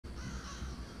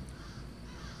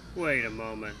Wait a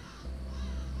moment.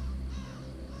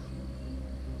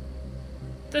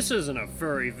 This isn't a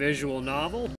furry visual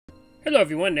novel. Hello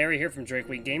everyone, Nary here from Drake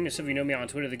Week Gaming. Some of you know me on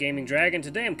Twitter, The Gaming Dragon.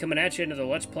 Today I'm coming at you into the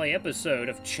Let's Play episode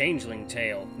of Changeling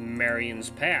Tale, Marion's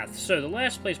Path. So the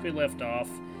last place we left off,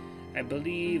 I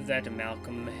believe that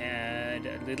Malcolm had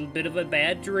a little bit of a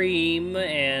bad dream,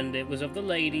 and it was of the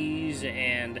ladies,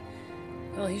 and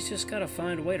well, he's just got to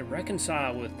find a way to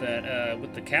reconcile with that,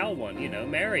 with the cow one, you know,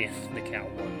 Marion, the cow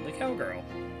one, the cowgirl.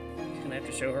 He's gonna have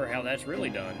to show her how that's really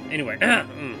done. Anyway,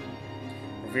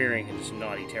 we're veering into some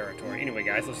naughty territory. Anyway,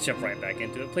 guys, let's jump right back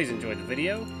into it. Please enjoy the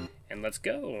video, and let's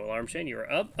go. Alarm chain, you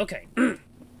are up. Okay.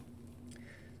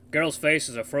 Girl's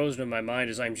faces are frozen in my mind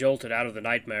as I'm jolted out of the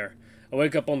nightmare. I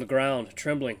wake up on the ground,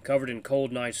 trembling, covered in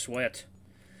cold night sweat.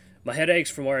 My head aches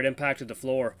from where it impacted the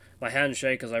floor. My hands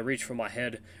shake as I reach for my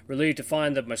head, relieved to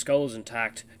find that my skull is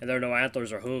intact and there are no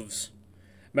antlers or hooves.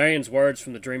 Marion's words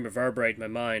from the dream reverberate in my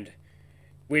mind.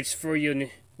 Which for you'll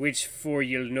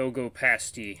no go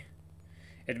past ye.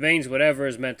 It means whatever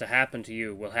is meant to happen to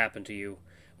you will happen to you.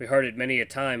 We heard it many a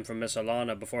time from Miss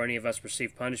Alana before any of us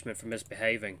received punishment for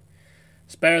misbehaving.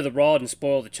 Spare the rod and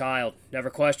spoil the child. Never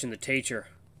question the teacher.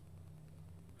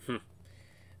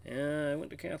 Yeah, I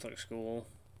went to Catholic school.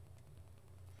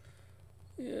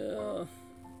 Yeah.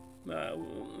 I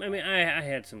mean, I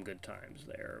had some good times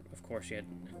there. Of course, you had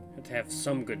to have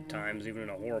some good times, even in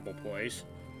a horrible place.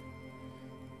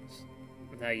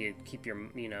 That's how you keep your,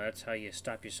 that's how you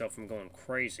stop yourself from going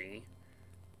crazy.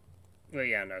 But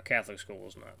yeah, no, Catholic school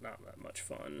is not that much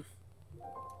fun.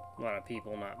 A lot of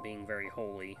people not being very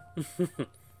holy. A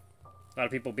lot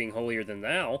of people being holier than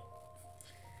thou.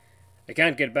 I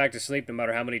can't get back to sleep no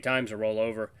matter how many times I roll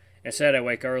over. Instead, I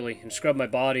wake early and scrub my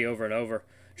body over and over,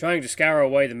 trying to scour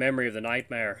away the memory of the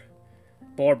nightmare.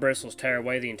 Boar bristles tear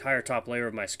away the entire top layer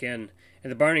of my skin,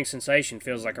 and the burning sensation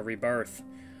feels like a rebirth.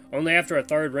 Only after a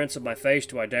third rinse of my face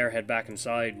do I dare head back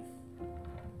inside.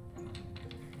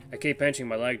 I keep pinching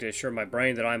my leg to assure my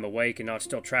brain that I am awake and not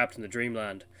still trapped in the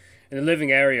dreamland. In the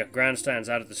living area, Gran stands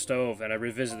out at the stove, and I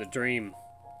revisit the dream.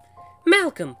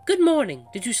 Malcolm, good morning.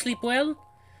 Did you sleep well?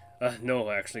 No,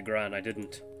 actually, Gran, I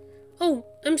didn't. Oh,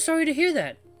 I'm sorry to hear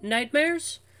that.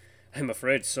 Nightmares? I'm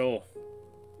afraid so.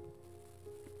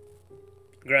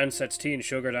 Gran sets tea and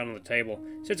sugar down on the table,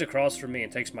 sits across from me,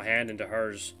 and takes my hand into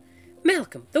hers.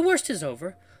 Malcolm, the worst is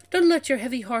over. Don't let your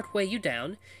heavy heart weigh you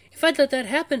down. If I'd let that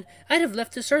happen, I'd have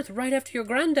left this earth right after your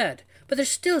granddad. But there's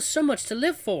still so much to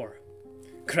live for.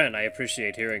 Gran, I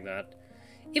appreciate hearing that.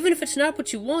 Even if it's not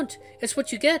what you want, it's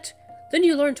what you get. Then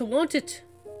you learn to want it.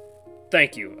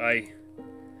 Thank you,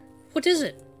 What is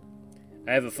it?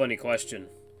 I have a funny question.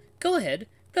 Go ahead.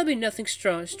 Probably nothing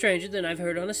stranger than I've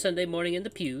heard on a Sunday morning in the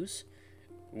pews.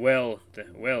 Well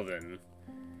then.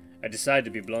 I decide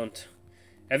to be blunt.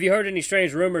 Have you heard any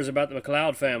strange rumors about the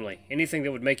MacLeod family? Anything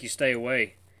that would make you stay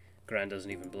away? Gran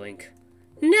doesn't even blink.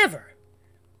 Never!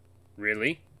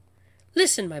 Really?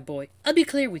 Listen, my boy, I'll be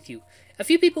clear with you. A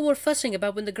few people were fussing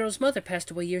about when the girl's mother passed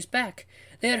away years back.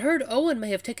 They had heard Owen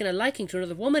may have taken a liking to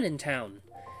another woman in town.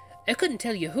 I couldn't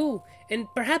tell you who, and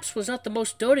perhaps was not the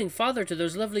most doting father to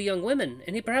those lovely young women,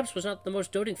 and he perhaps was not the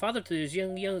most doting father to those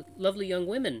lovely young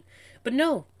women. But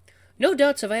no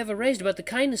doubts have I ever raised about the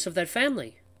kindness of that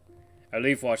family. A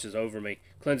leaf washes over me,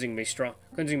 cleansing me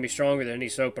stronger than any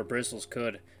soap or bristles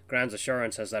could. Gran's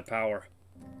assurance has that power.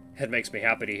 It makes me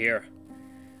happy to hear.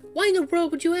 Why in the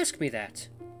world would you ask me that?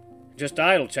 Just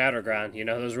idle chatter, Gran. You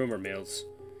know, those rumor mills.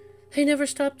 They never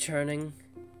stop churning.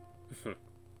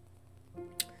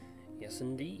 Yes,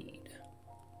 indeed.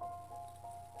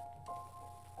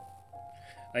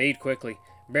 I eat quickly,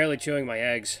 barely chewing my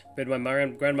eggs, bid my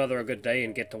grandmother a good day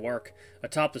and get to work.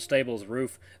 Atop the stable's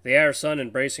roof, the air, sun,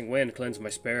 and bracing wind cleanse my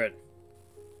spirit.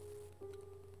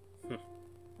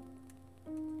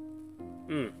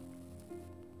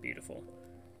 Beautiful.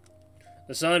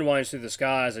 The sun winds through the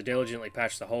sky as I diligently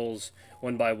patch the holes,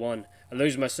 one by one. I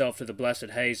lose myself to the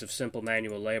blessed haze of simple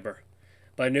manual labor.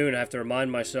 By noon, I have to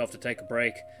remind myself to take a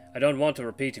break. I don't want to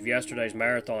repeat of yesterday's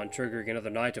marathon, triggering another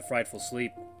night of frightful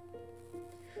sleep.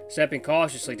 Stepping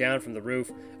cautiously down from the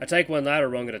roof, I take one ladder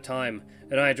rung at a time,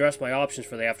 then I address my options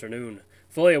for the afternoon,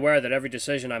 fully aware that every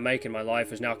decision I make in my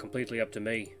life is now completely up to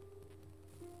me.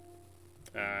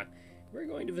 We're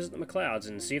going to visit the MacLeods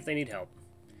and see if they need help.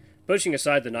 Pushing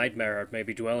aside the nightmare, or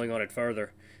maybe dwelling on it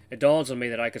further, it dawns on me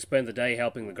that I could spend the day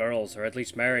helping the girls, or at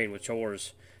least Marion with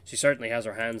chores. She certainly has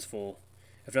her hands full.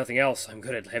 If nothing else, I'm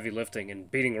good at heavy lifting,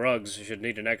 and beating rugs should she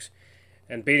need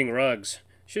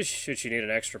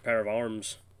an extra pair of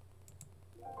arms.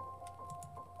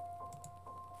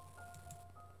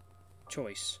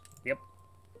 Choice. Yep.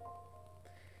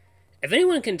 If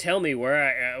anyone can tell me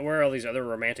where all these other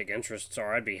romantic interests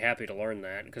are, I'd be happy to learn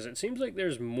that, because it seems like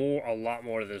there's a lot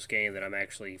more to this game than I'm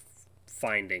actually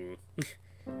finding.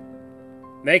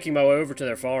 Making my way over to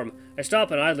their farm, I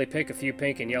stop and idly pick a few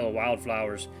pink and yellow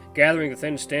wildflowers, gathering the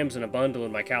thin stems in a bundle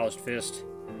in my calloused fist.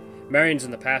 Marion's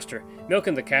in the pasture,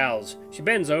 milking the cows. She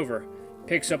bends over,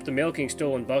 picks up the milking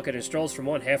stool and bucket, and strolls from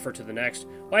one heifer to the next,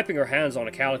 wiping her hands on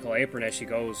a calico apron as she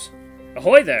goes.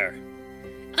 Ahoy there!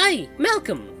 Aye,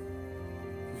 Malcolm!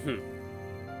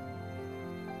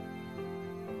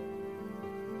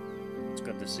 It's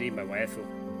good to see my waifu.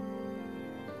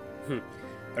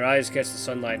 Her eyes catch the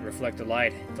sunlight and reflect the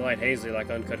light hazily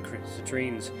like uncut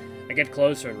citrines. I get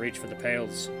closer and reach for the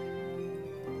pails.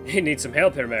 You need some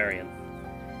help here, Marion.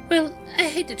 Well, I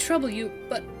hate to trouble you,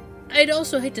 but I'd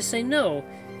also hate to say no.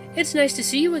 It's nice to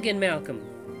see you again, Malcolm.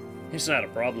 It's not a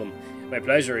problem. My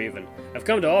pleasure, even. I've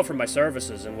come to offer my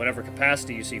services in whatever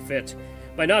capacity you see fit.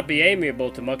 Might not be amiable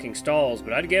to mucking stalls,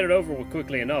 but I'd get it over with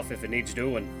quickly enough if it needs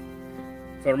doing.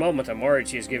 For a moment, I'm worried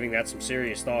she is giving that some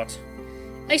serious thought.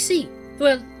 I see.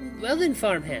 Well then,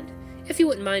 farmhand. If you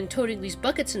wouldn't mind toting these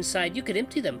buckets inside, you could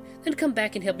empty them, then come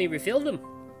back and help me refill them.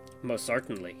 Most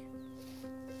certainly.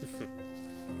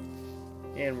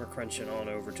 And we're crunching on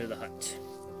over to the hut.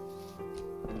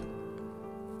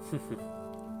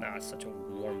 It's such a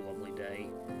warm, lovely day.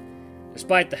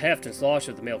 Despite the heft and slosh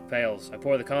of the milk pails, I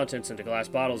pour the contents into glass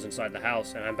bottles inside the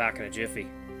house, and I'm back in a jiffy.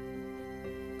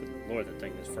 Good lord, that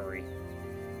thing is furry.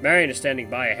 Marion is standing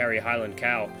by a hairy Highland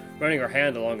cow, running her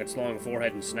hand along its long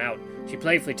forehead and snout. She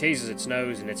playfully teases its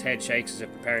nose, and its head shakes as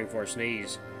if preparing for a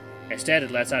sneeze. Instead,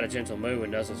 it lets out a gentle moo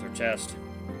and nuzzles her chest.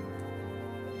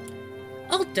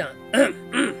 All done.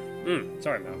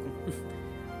 Sorry, Malcolm.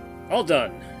 All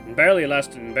done, and barely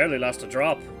lost a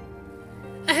drop.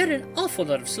 I heard an awful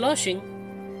lot of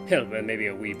sloshing. Hell, maybe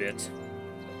a wee bit.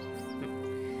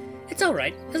 It's all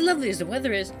right. As lovely as the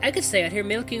weather is, I could stay out here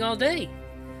milking all day.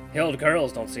 The old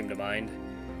girls don't seem to mind.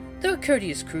 They're a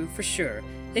courteous crew, for sure.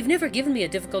 They've never given me a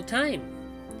difficult time.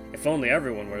 If only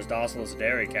everyone were as docile as a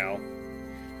dairy cow.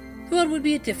 The world would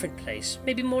be a different place,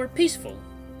 maybe more peaceful.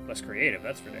 Less creative,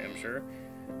 that's for damn sure.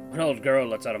 An old girl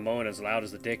lets out a moan as loud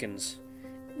as the dickens.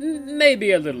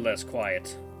 Maybe a little less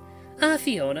quiet. Ah,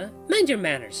 Fiona, mind your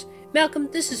manners. Malcolm,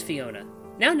 this is Fiona.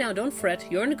 Now, don't fret.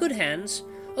 You're in good hands.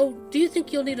 Oh, do you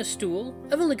think you'll need a stool?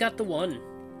 I've only got the one.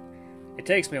 It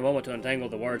takes me a moment to untangle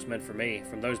the words meant for me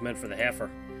from those meant for the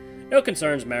heifer. No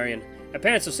concerns, Marion. My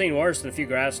pants have seen worse than a few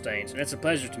grass stains, and it's a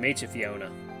pleasure to meet you, Fiona.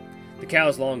 The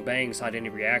cow's long bangs hide any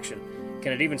reaction.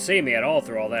 Can it even see me at all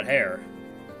through all that hair?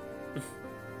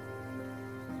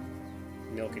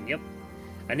 Milking, yep.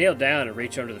 I kneel down and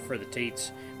reach under for the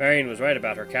teats. Marion was right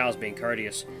about her cows being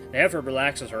courteous. The heifer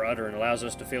relaxes her udder and allows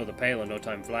us to fill the pail in no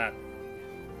time flat.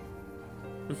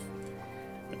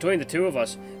 Between the two of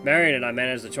us, Marion and I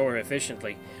manage the chore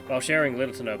efficiently, while sharing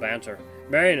little to no banter.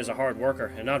 Marion is a hard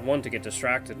worker, and not one to get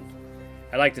distracted.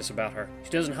 I like this about her. She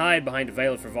doesn't hide behind a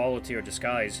veil of frivolity or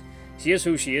disguise. She is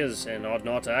who she is, and ought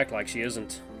not to act like she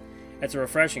isn't. It's a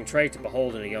refreshing trait to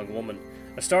behold in a young woman.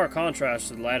 A stark contrast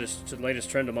to the latest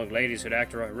trend among ladies who'd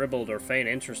act ribald or feign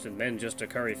interest in men just to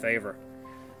curry favour.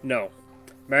 No.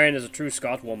 Marion is a true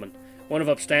Scot woman, one of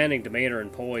upstanding demeanour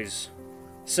and poise.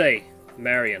 Say,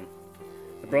 Marion.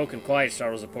 The broken quiet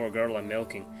startles the poor girl I'm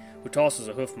milking, who tosses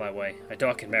a hoof my way. I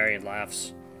duck and Marion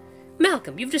laughs.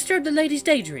 Malcolm, you've disturbed the lady's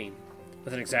daydream.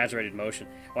 With an exaggerated motion,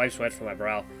 I wipe sweat from my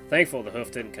brow, thankful the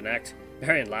hoof didn't connect.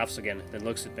 Marion laughs again, then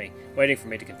looks at me, waiting for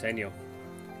me to continue.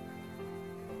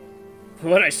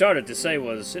 What I started to say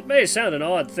was, it may sound an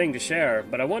odd thing to share,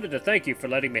 but I wanted to thank you for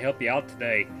letting me help you out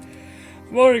today.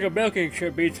 Morning of milking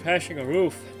sure beats patching a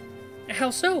roof.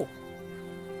 How so?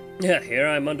 Here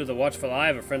I am under the watchful eye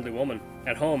of a friendly woman.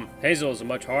 At home, Hazel is a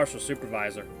much harsher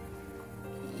supervisor.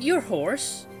 Your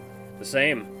horse? The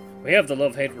same. We have the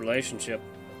love-hate relationship.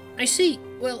 I see.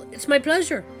 Well, it's my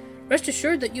pleasure. Rest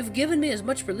assured that you've given me as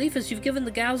much relief as you've given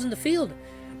the gals in the field.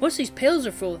 Once these pails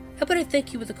are full, how about I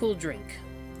thank you with a cool drink?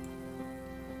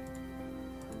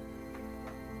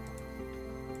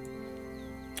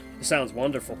 It sounds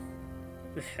wonderful.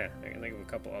 I can think of a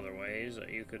couple other ways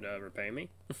that you could repay me.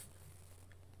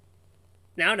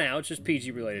 Now, it's just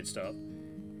PG-related stuff.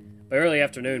 By early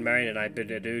afternoon, Marion and I bid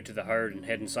adieu to the herd and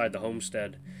head inside the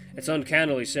homestead. It's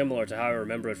uncannily similar to how I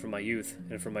remember it from my youth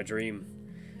and from my dream.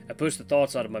 I push the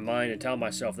thoughts out of my mind and tell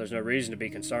myself there's no reason to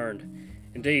be concerned.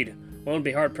 Indeed, one would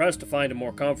be hard-pressed to find a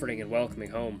more comforting and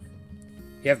welcoming home.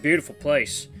 You have a beautiful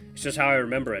place. It's just how I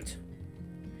remember it.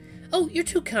 Oh, you're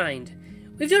too kind.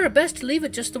 We've done our best to leave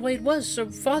it just the way it was, so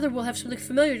Father will have something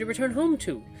familiar to return home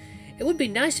to. It would be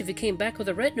nice if he came back with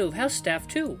a retinue of house staff,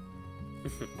 too.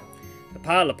 The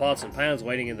pile of pots and pans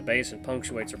waiting in the basin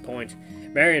punctuates her point.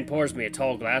 Marion pours me a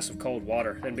tall glass of cold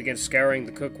water, then begins scouring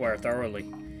the cookware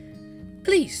thoroughly.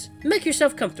 Please, make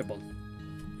yourself comfortable.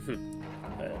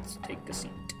 Let's take a seat.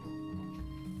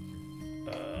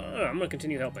 I'm gonna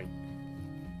continue helping.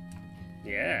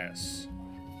 Yes.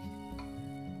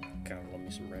 God, I love me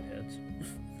some redheads.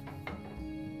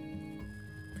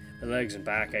 My legs and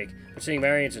back ache, but seeing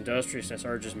Marion's industriousness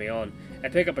urges me on. I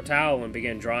pick up a towel and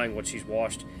begin drying what she's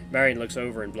washed. Marion looks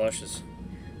over and blushes.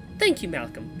 Thank you,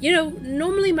 Malcolm. You know,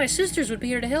 normally my sisters would be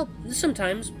here to help,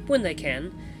 sometimes, when they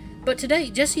can. But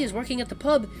today, Jessie is working at the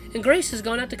pub, and Grace has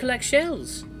gone out to collect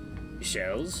shells.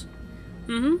 Shells?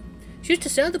 Mm-hmm. She used to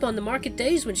sell them on the market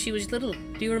days when she was little.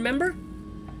 Do you remember?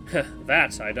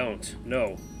 That I don't.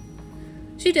 No.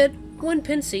 She did. 1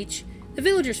 pence each. The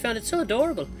villagers found it so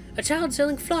adorable. A child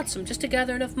selling flotsam just to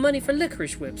gather enough money for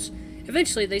licorice whips.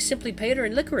 Eventually, they simply paid her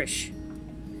in licorice.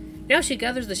 Now she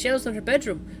gathers the shells in her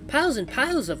bedroom, piles and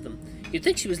piles of them. You'd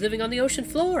think she was living on the ocean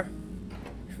floor.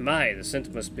 My, the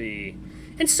scent must be...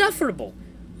 insufferable!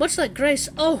 Much like Grace.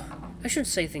 Oh, I shouldn't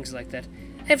say things like that.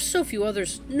 I have so few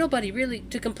others, nobody really,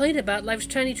 to complain about life's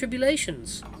tiny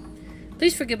tribulations.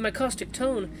 Please forgive my caustic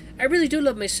tone. I really do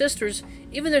love my sisters,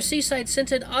 even their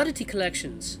seaside-scented oddity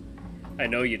collections. I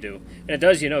know you do, and it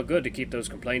does you no good to keep those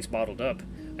complaints bottled up.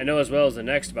 I know as well as the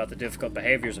next about the difficult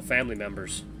behaviors of family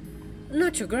members.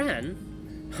 Not your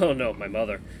gran? Oh no, my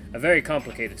mother. A very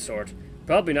complicated sort.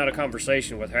 Probably not a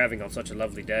conversation worth having on such a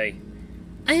lovely day.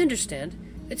 I understand.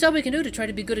 It's all we can do to try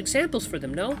to be good examples for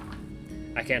them, no?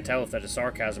 I can't tell if that is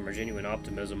sarcasm or genuine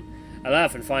optimism. I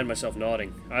laugh and find myself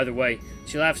nodding. Either way,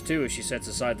 she laughs too as she sets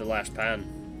aside the last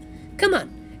pan. Come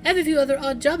on, I have a few other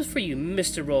odd jobs for you,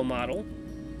 Mr. Role Model.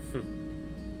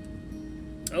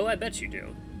 Oh, I bet you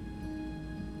do.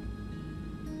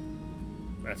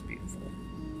 That's beautiful.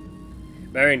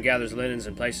 Marion gathers linens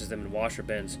and places them in washer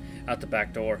bins out the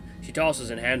back door. She tosses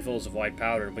in handfuls of white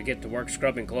powder and we get to work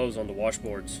scrubbing clothes on the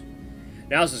washboards.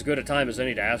 Now's as good a time as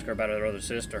any to ask her about her other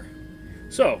sister.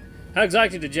 So, how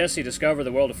exactly did Jessie discover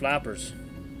the world of flappers?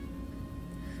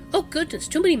 Oh goodness,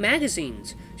 too many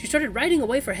magazines. She started writing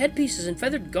away for headpieces and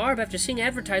feathered garb after seeing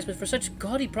advertisements for such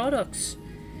gaudy products.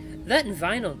 That and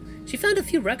vinyl. She found a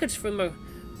few records for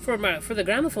the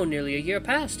gramophone nearly a year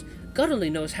past. God only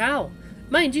knows how.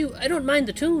 Mind you, I don't mind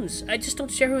the tunes. I just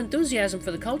don't share her enthusiasm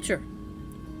for the culture.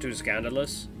 Too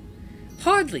scandalous?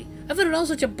 Hardly. I found it all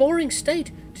such a boring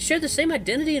state, to share the same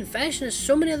identity and fashion as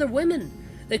so many other women.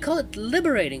 They call it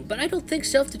liberating, but I don't think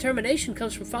self-determination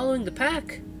comes from following the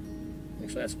pack.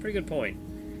 Actually, that's a pretty good point.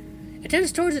 It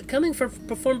tends towards it coming from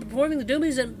performing the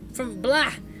doomies and from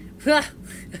blah. Blah.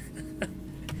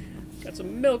 Got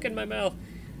some milk in my mouth.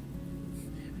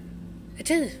 I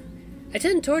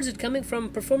tend towards it coming from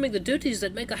performing the duties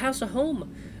that make a house a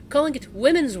home, calling it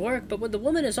women's work, but when the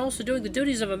woman is also doing the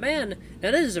duties of a man, now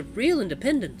that is a real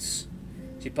independence.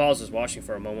 She pauses, washing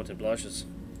for a moment, and blushes.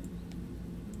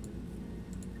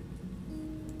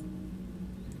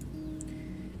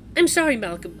 I'm sorry,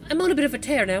 Malcolm. I'm on a bit of a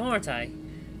tear now, aren't I?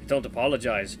 Don't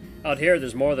apologize. Out here,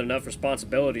 there's more than enough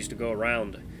responsibilities to go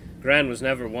around. Gran was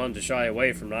never one to shy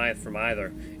away from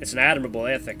either. It's an admirable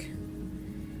ethic.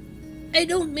 I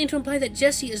don't mean to imply that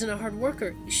Jessie isn't a hard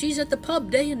worker. She's at the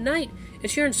pub day and night, and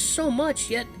she earns so much,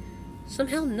 yet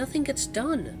somehow nothing gets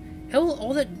done. How will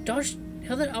all that dosh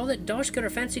get her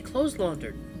fancy clothes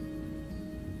laundered?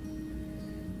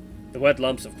 The wet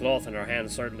lumps of cloth in her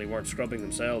hands certainly weren't scrubbing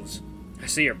themselves. I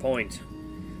see your point.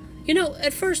 You know,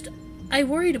 at first, I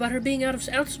worried about her being out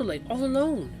so late, all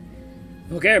alone.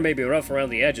 Bulgair may be rough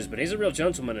around the edges, but he's a real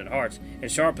gentleman at heart, and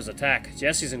sharp as a tack.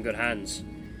 Jessie's in good hands.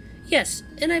 Yes,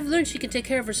 and I've learned she can take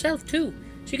care of herself, too.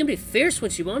 She can be fierce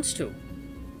when she wants to.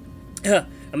 Am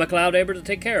MacLeod able to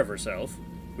take care of herself?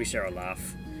 We share a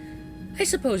laugh. I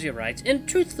suppose you're right, and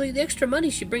truthfully, the extra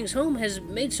money she brings home has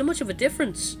made so much of a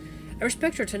difference. I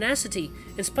respect her tenacity,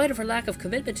 in spite of her lack of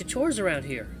commitment to chores around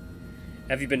here.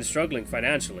 Have you been struggling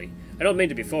financially? I don't mean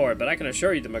to be forward, but I can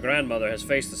assure you that my grandmother has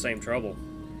faced the same trouble.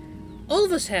 All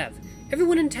of us have.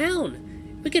 Everyone in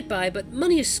town. We get by, but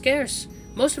money is scarce.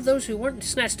 Most of those who weren't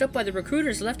snatched up by the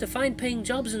recruiters left to find paying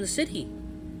jobs in the city.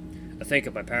 I think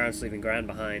of my parents leaving Gran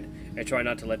behind. I try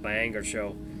not to let my anger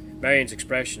show. Marion's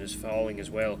expression is falling as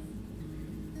well.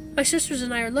 My sisters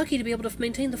and I are lucky to be able to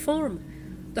maintain the farm.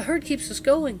 The herd keeps us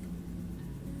going.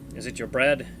 Is it your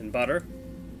bread and butter?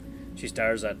 She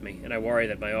stares at me, and I worry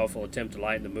that my awful attempt to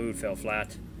lighten the mood fell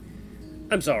flat.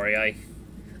 I'm sorry, I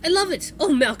love it!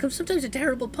 Oh, Malcolm, sometimes a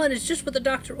terrible pun is just what the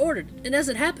doctor ordered, and as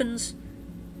it happens...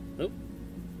 Oh.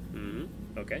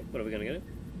 Okay, what are we gonna get?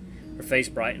 Her face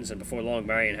brightens, and before long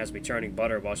Marion has me churning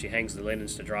butter while she hangs the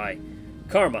linens to dry.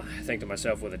 Karma, I think to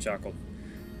myself with a chuckle.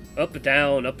 Up,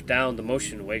 down, the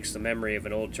motion wakes the memory of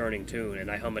an old churning tune,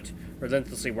 and I hum it,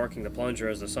 relentlessly working the plunger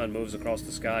as the sun moves across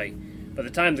the sky. By the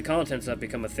time the contents have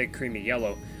become a thick, creamy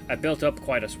yellow, I've built up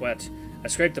quite a sweat. I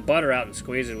scrape the butter out and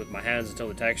squeeze it with my hands until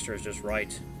the texture is just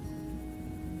right.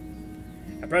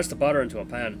 I press the butter into a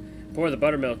pan, pour the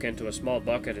buttermilk into a small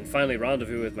bucket, and finally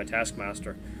rendezvous with my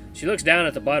taskmaster. She looks down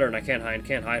at the butter, and I can't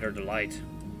hide her delight.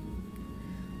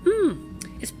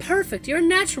 It's perfect. You're a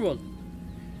natural.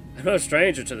 I'm no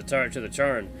stranger to the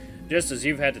churn. Just as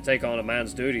you've had to take on a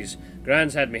man's duties,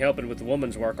 Gran's had me helping with the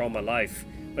woman's work all my life.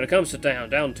 When it comes to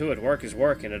down to it, work is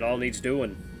work, and it all needs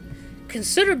doing.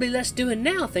 Considerably less doing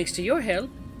now, thanks to your help.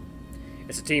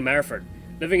 It's a team effort.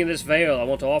 Living in this vale, I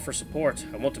want to offer support.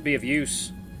 I want to be of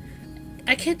use.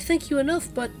 I can't thank you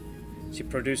enough, but... She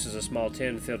produces a small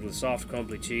tin filled with soft,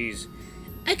 crumbly cheese.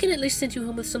 I can at least send you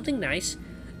home with something nice.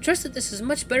 Trust that this is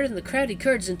much better than the crowded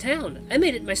curds in town. I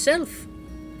made it myself.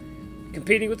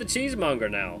 Competing with the cheesemonger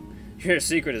now. Your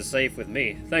secret is safe with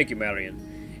me. Thank you,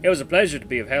 Marion. It was a pleasure to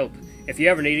be of help. If you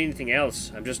ever need anything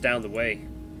else, I'm just down the way.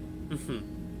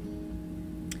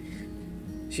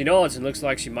 She nods and looks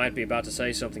like she might be about to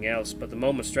say something else, but the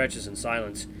moment stretches in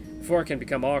silence. Before it can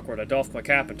become awkward, I doff my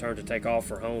cap and turn to take off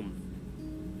for home.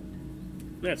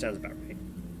 That sounds about right.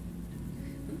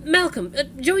 Malcolm,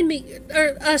 join me,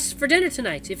 or us, for dinner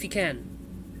tonight, if you can.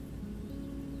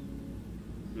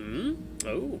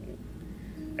 Oh.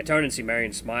 I turn and see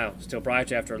Marion smile, still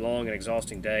bright after a long and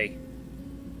exhausting day.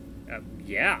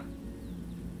 Yeah.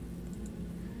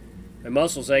 My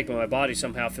muscles ache, but my body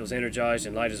somehow feels energized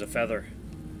and light as a feather.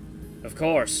 Of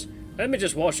course. Let me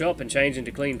just wash up and change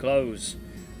into clean clothes.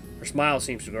 Her smile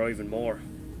seems to grow even more.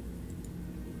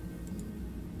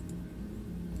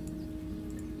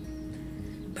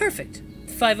 Perfect.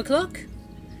 5 o'clock?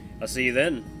 I'll see you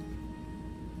then.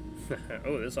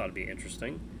 Oh, this ought to be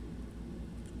interesting.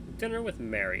 Dinner with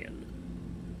Marion.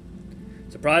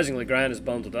 Surprisingly, Gran is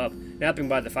bundled up, napping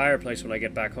by the fireplace when I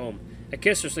get back home. I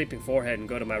kiss her sleeping forehead and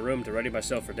go to my room to ready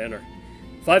myself for dinner.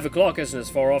 5 o'clock isn't as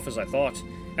far off as I thought.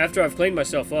 After I've cleaned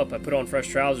myself up, I put on fresh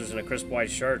trousers and a crisp white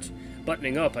shirt.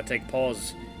 Buttoning up, I take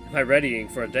pause. Am I readying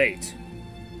for a date?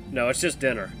 No, it's just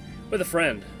dinner. With a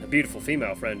friend. A beautiful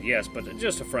female friend, yes, but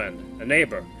just a friend. A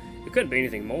neighbor. It couldn't be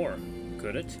anything more,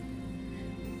 could it?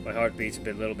 My heart beats a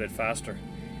little bit faster.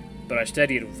 But I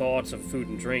steady it with thoughts of food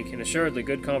and drink, and assuredly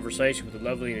good conversation with a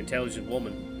lovely and intelligent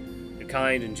woman. A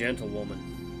kind and gentle woman.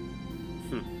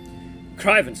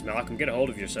 Crivens, Malcolm, get a hold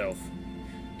of yourself.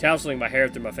 Tousling my hair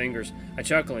through my fingers, I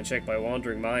chuckle and shake my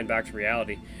wandering mind back to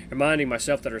reality, reminding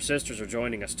myself that her sisters are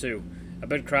joining us too. A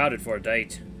bit crowded for a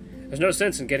date. There's no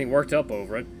sense in getting worked up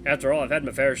over it. After all, I've had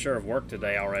my fair share of work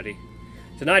today already.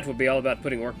 Tonight will be all about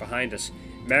putting work behind us.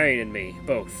 Marion and me,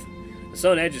 both. The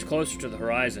sun edges closer to the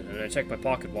horizon, and I check my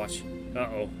pocket watch.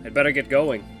 Uh-oh, I'd better get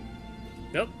going.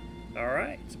 Nope.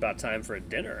 Alright, it's about time for a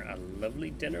dinner. A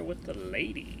lovely dinner with the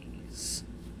ladies.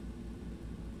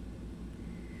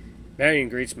 Marion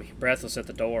greets me, breathless at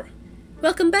the door.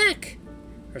 Welcome back!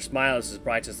 Her smile is as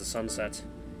bright as the sunset.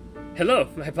 Hello,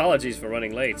 my apologies for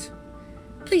running late.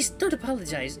 Please, don't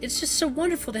apologize. It's just so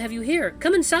wonderful to have you here.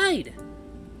 Come inside.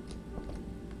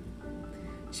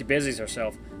 She busies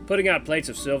herself, putting out plates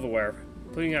and silverware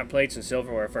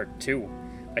for two.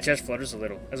 My chest flutters a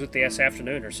little, as with the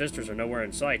afternoon, her sisters are nowhere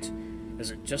in sight. Is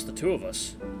it just the two of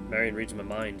us? Marion reads my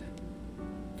mind.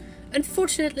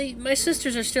 Unfortunately, my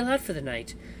sisters are still out for the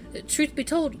night. Truth be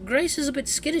told, Grace is a bit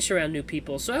skittish around new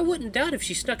people, so I wouldn't doubt if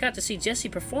she snuck out to see Jessie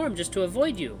perform just to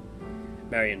avoid you.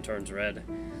 Marion turns red.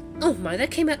 Oh my,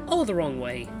 that came out all the wrong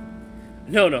way.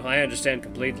 No, I understand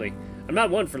completely. I'm not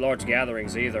one for large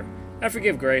gatherings either. I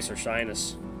forgive Grace her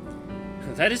shyness.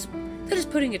 That is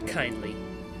putting it kindly.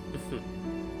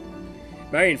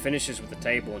 Marion finishes with the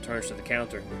table and turns to the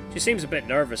counter. She seems a bit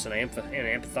nervous, and I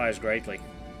empathize greatly.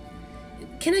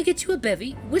 Can I get you a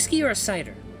bevy? Whiskey or a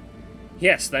cider?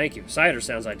 Yes, thank you. Cider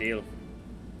sounds ideal.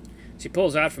 She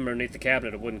pulls out from underneath the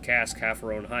cabinet a wooden cask half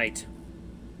her own height.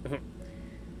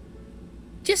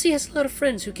 Jessie has a lot of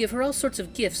friends who give her all sorts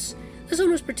of gifts. This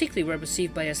one was particularly well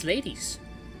received by us ladies.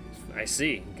 I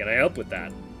see. Can I help with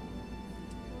that?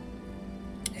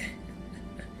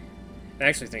 I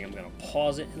actually think I'm going to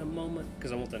pause it in a moment,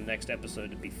 because I want the next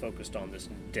episode to be focused on this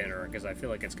dinner, because I feel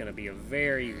like it's going to be a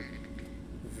very,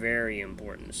 very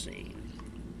important scene.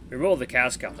 We roll the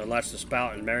cask out and latch the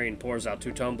spout, and Marion pours out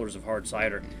 2 tumblers of hard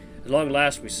cider. At long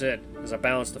last we sit, as I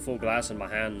balance the full glass in my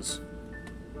hands.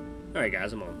 Alright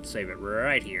guys, I'm going to save it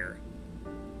right here.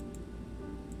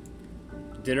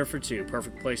 Dinner for two.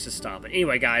 Perfect place to stop it.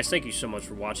 Anyway, guys, thank you so much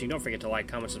for watching. Don't forget to like,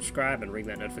 comment, subscribe, and ring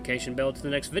that notification bell to the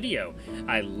next video.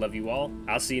 I love you all.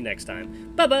 I'll see you next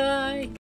time. Bye-bye!